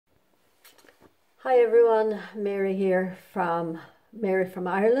Hi everyone, Mary here from Mary from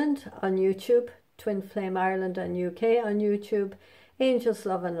Ireland on YouTube, Twin Flame Ireland and UK on YouTube, Angels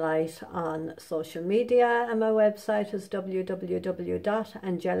Love and Light on social media, and my website is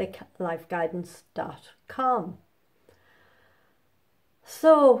www.angeliclifeguidance.com.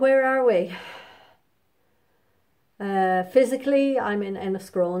 So where are we? Physically, I'm in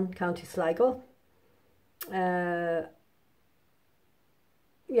Enniscrone, County Sligo. Yeah,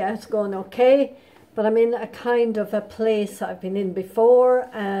 it's going okay. But I'm in a kind of a place I've been in before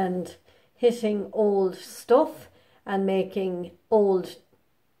and hitting old stuff and making not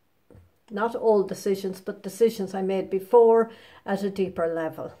old decisions, but decisions I made before at a deeper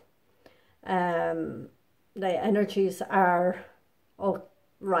level. The energies are, oh,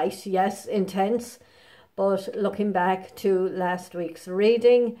 right, yes, intense. But looking back to last week's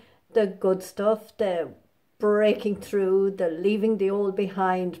reading, the good stuff, the breaking through, the leaving the old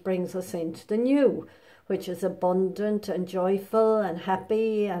behind brings us into the new, which is abundant and joyful and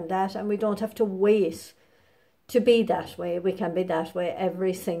happy and that, and we don't have to wait to be that way. We can be that way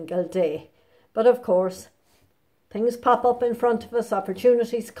every single day. But of course, things pop up in front of us,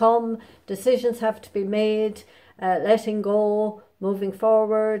 opportunities come, decisions have to be made, letting go, moving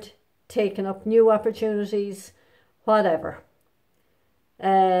forward, taking up new opportunities, whatever.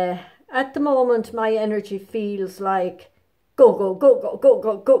 At the moment, my energy feels like go, go, go, go, go,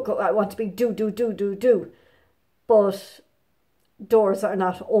 go, go, go. I want to be do. But doors are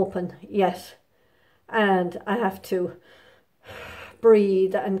not open yet. And I have to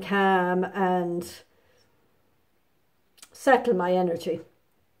breathe and calm and settle my energy.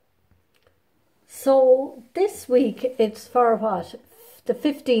 So this week, it's for what? The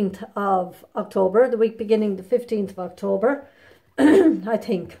 15th of October, the week beginning the 15th of October, I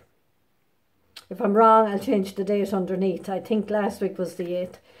think. If I'm wrong, I'll change the date underneath. I think last week was the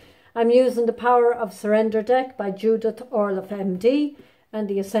 8th. I'm using the Power of Surrender deck by Judith Orloff MD and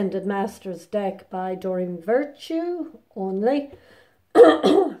the Ascended Masters deck by Doreen Virtue only.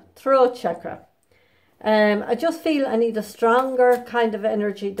 Throat chakra. I just feel I need a stronger kind of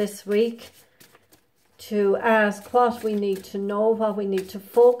energy this week to ask what we need to know, what we need to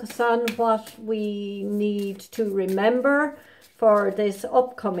focus on, what we need to remember for this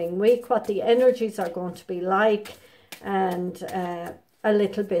upcoming week, what the energies are going to be like, and a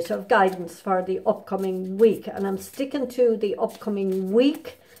little bit of guidance for the upcoming week. And I'm sticking to the upcoming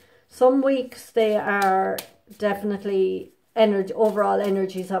week. Some weeks they are definitely overall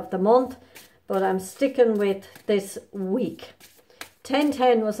energies of the month, but I'm sticking with this week.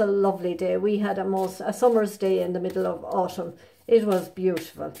 10/10 was a lovely day. We had a summer's day in the middle of autumn. It was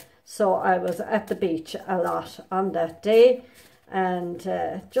beautiful. So I was at the beach a lot on that day. And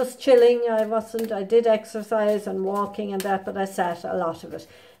just chilling. I did exercise and walking and that, but I sat a lot of it.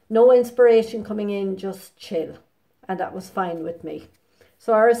 No inspiration coming in, just chill. And that was fine with me.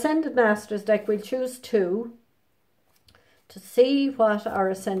 So our Ascended Masters deck, we'll choose two to see what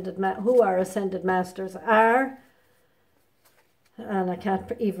who our Ascended Masters are. And I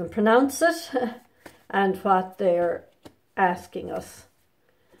can't even pronounce it. And what they're asking us.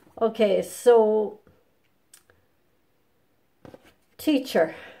 Okay, so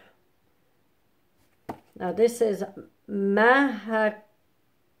Teacher. Now this is no,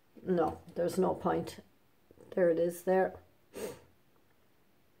 there's no point. There it is there.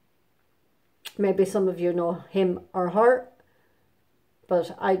 Maybe some of you know him or her,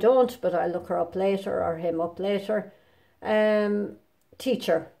 but I don't, but I'll look her up later or him up later.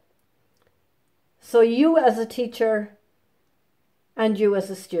 Teacher. So you as a teacher and you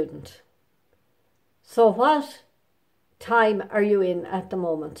as a student. So what time are you in at the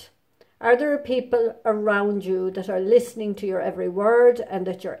moment? Are there people around you that are listening to your every word and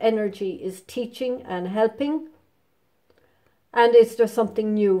that your energy is teaching and helping? And is there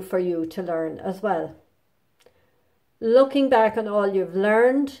something new for you to learn as well? Looking back on all you've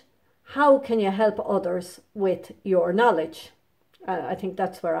learned, how can you help others with your knowledge? I think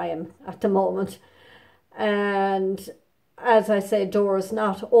that's where I am at the moment. And as I say, doors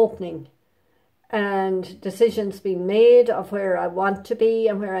not opening and decisions being made of where I want to be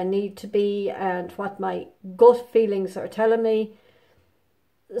and where I need to be and what my gut feelings are telling me.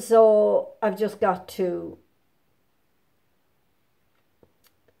 So I've just got to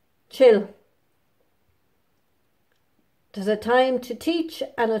chill. There's a time to teach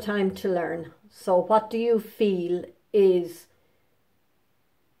and a time to learn. So what do you feel is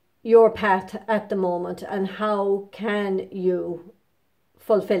your path at the moment, and how can you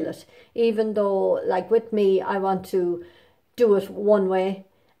fulfill it? Even though, like with me, I want to do it one way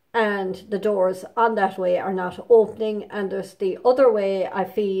and the doors on that way are not opening, and there's the other way I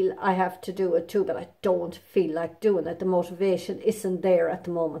feel I have to do it too, but I don't feel like doing it. The motivation isn't there at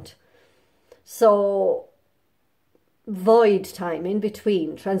the moment. So void time in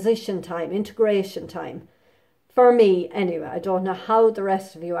between, transition time, integration time, for me anyway. I don't know how the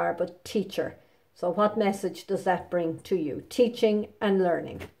rest of you are, but teacher. So what message does that bring to you? Teaching and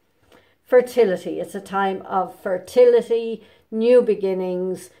learning. Fertility. It's a time of fertility, new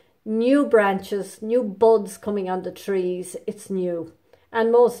beginnings, new branches, new buds coming on the trees. It's new.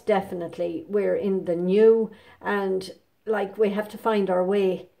 And most definitely we're in the new, and like we have to find our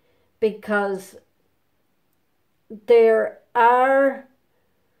way, because there are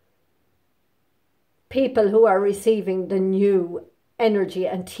people who are receiving the new energy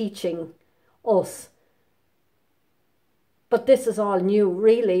and teaching us. But this is all new,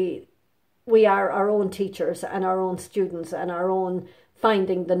 really. We are our own teachers and our own students and our own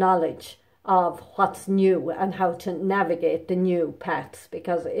finding the knowledge of what's new and how to navigate the new paths,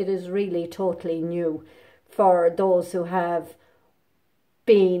 because it is really totally new for those who have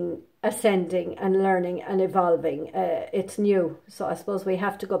been ascending and learning and evolving. It's new. So I suppose we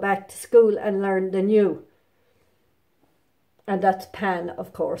have to go back to school and learn the new. And that's Pan,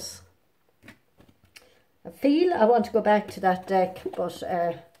 of course. I feel I want to go back to that deck, but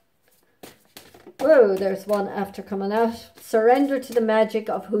whoa, there's one after coming out. Surrender to the magic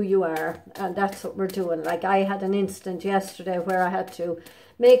of who you are. And that's what we're doing. Like, I had an instant yesterday where I had to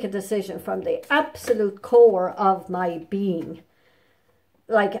make a decision from the absolute core of my being.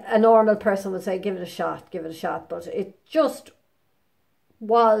 Like a normal person would say, give it a shot, give it a shot. But it just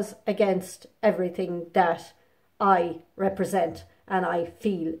was against everything that I represent and I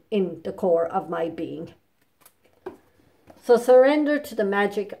feel in the core of my being. So surrender to the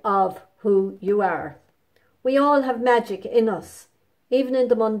magic of who you are. We all have magic in us. Even in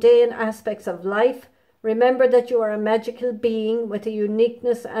the mundane aspects of life, remember that you are a magical being with a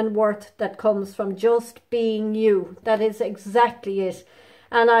uniqueness and worth that comes from just being you. That is exactly it.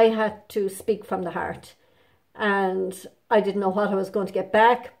 And I had to speak from the heart. And I didn't know what I was going to get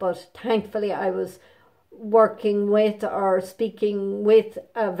back, but thankfully I was working with or speaking with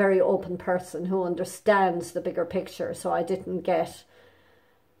a very open person who understands the bigger picture. So I didn't get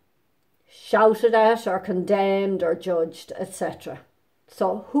shouted at or condemned or judged, etc.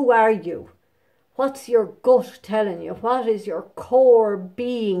 So who are you? What's your gut telling you? What is your core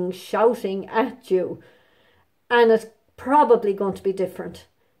being shouting at you? And it's probably going to be different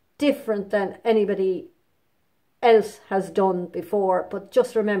than anybody else has done before. But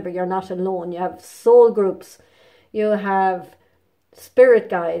just remember, you're not alone. You have soul groups, you have spirit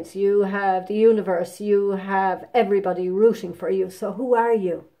guides, you have the universe, you have everybody rooting for you. So who are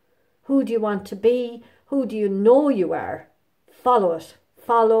you? Who do you want to be? Who do you know you are? Follow it.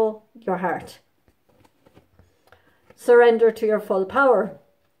 Follow your heart. Surrender to your full power.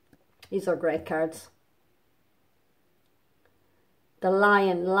 These are great cards. The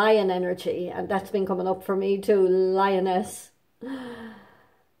lion energy, and that's been coming up for me too, lioness.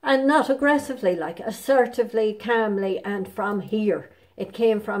 And not aggressively, like assertively, calmly, and from here. It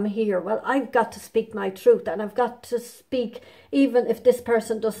came from here. Well, I've got to speak my truth, and I've got to speak, even if this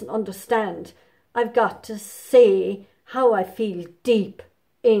person doesn't understand. I've got to say how I feel deep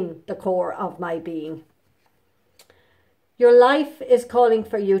in the core of my being. Your life is calling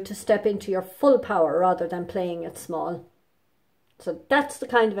for you to step into your full power rather than playing it small. So that's the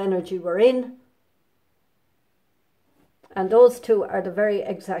kind of energy we're in. And those two are the very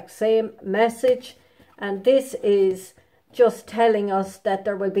exact same message. And this is just telling us that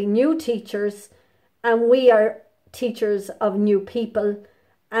there will be new teachers, and we are teachers of new people,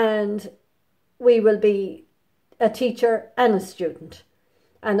 and we will be a teacher and a student.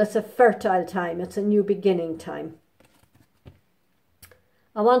 And it's a fertile time. It's a new beginning time.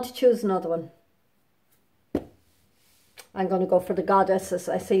 I want to choose another one. I'm going to go for the goddesses.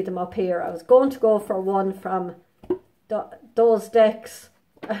 I see them up here. I was going to go for one from those decks.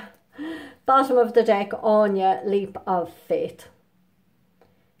 Bottom of the deck, Anya, Leap of Faith.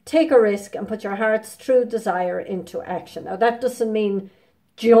 Take a risk and put your heart's true desire into action. Now that doesn't mean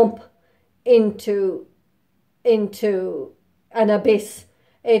jump into an abyss.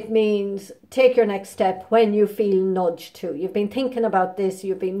 It means take your next step when you feel nudged to. You've been thinking about this,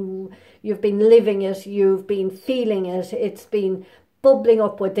 you've been living it, you've been feeling it, it's been bubbling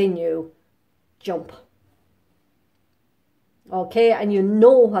up within you. Jump. Okay, and you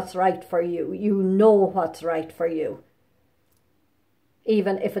know what's right for you. You know what's right for you.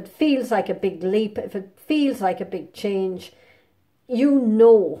 Even if it feels like a big leap, if it feels like a big change, you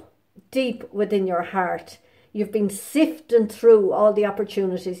know deep within your heart, you've been sifting through all the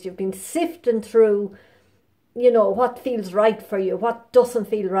opportunities, you've been sifting through, you know, what feels right for you, what doesn't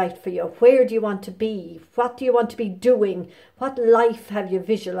feel right for you, where do you want to be, what do you want to be doing, what life have you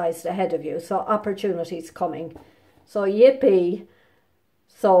visualized ahead of you. So opportunities coming. So yippee.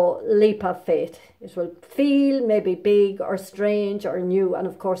 So leap of faith. It will feel maybe big or strange or new, and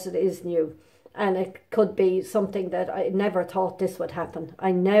of course it is new. And it could be something that I never thought this would happen.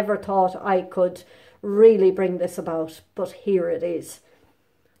 I never thought I could really bring this about, but here it is.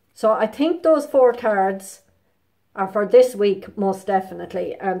 So I think those 4 cards are for this week, most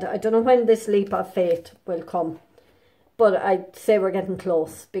definitely. And I don't know when this leap of faith will come, but I'd say we're getting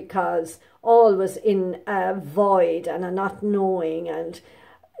close, because always in a void and a not knowing and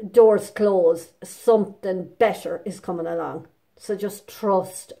doors closed, something better is coming along. So just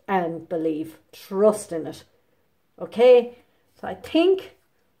trust and believe. Trust in it. Okay? So I think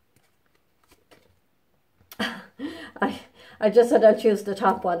I just said I'll choose the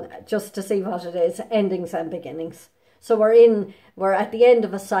top one just to see what it is. Endings and beginnings. So we're at the end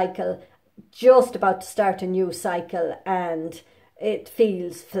of a cycle, just about to start a new cycle, and it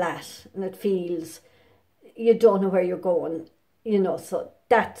feels flat and it feels you don't know where you're going, you know. So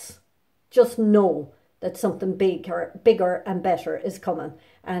that's, just know that something bigger and better is coming,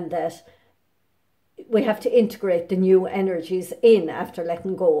 and that we have to integrate the new energies in after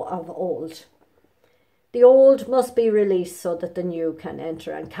letting go of old. The old must be released so that the new can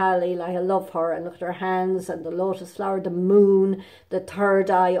enter. And Kali, like, I love her, and look at her hands and the lotus flower, the moon, the third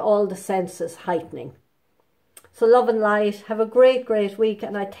eye, all the senses heightening. So love and light. Have a great, great week.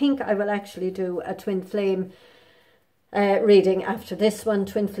 And I think I will actually do a twin flame reading after this one.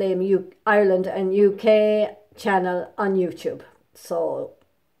 Twin flame Ireland and UK channel on YouTube. So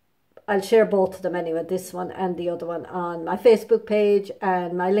I'll share both of them anyway, this one and the other one, on my Facebook page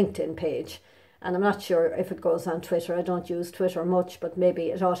and my LinkedIn page. And I'm not sure if it goes on Twitter. I don't use Twitter much, but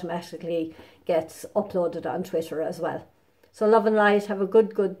maybe it automatically gets uploaded on Twitter as well. So love and light. Have a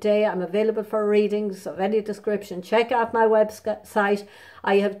good day. I'm available for readings of any description. Check out my website.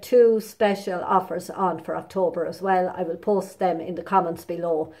 I have 2 special offers on for October as well. I will post them in the comments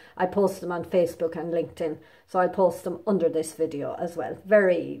below. I post them on Facebook and LinkedIn. So I'll post them under this video as well.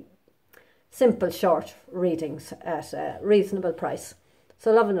 Very simple, short readings at a reasonable price.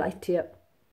 So love and light to you.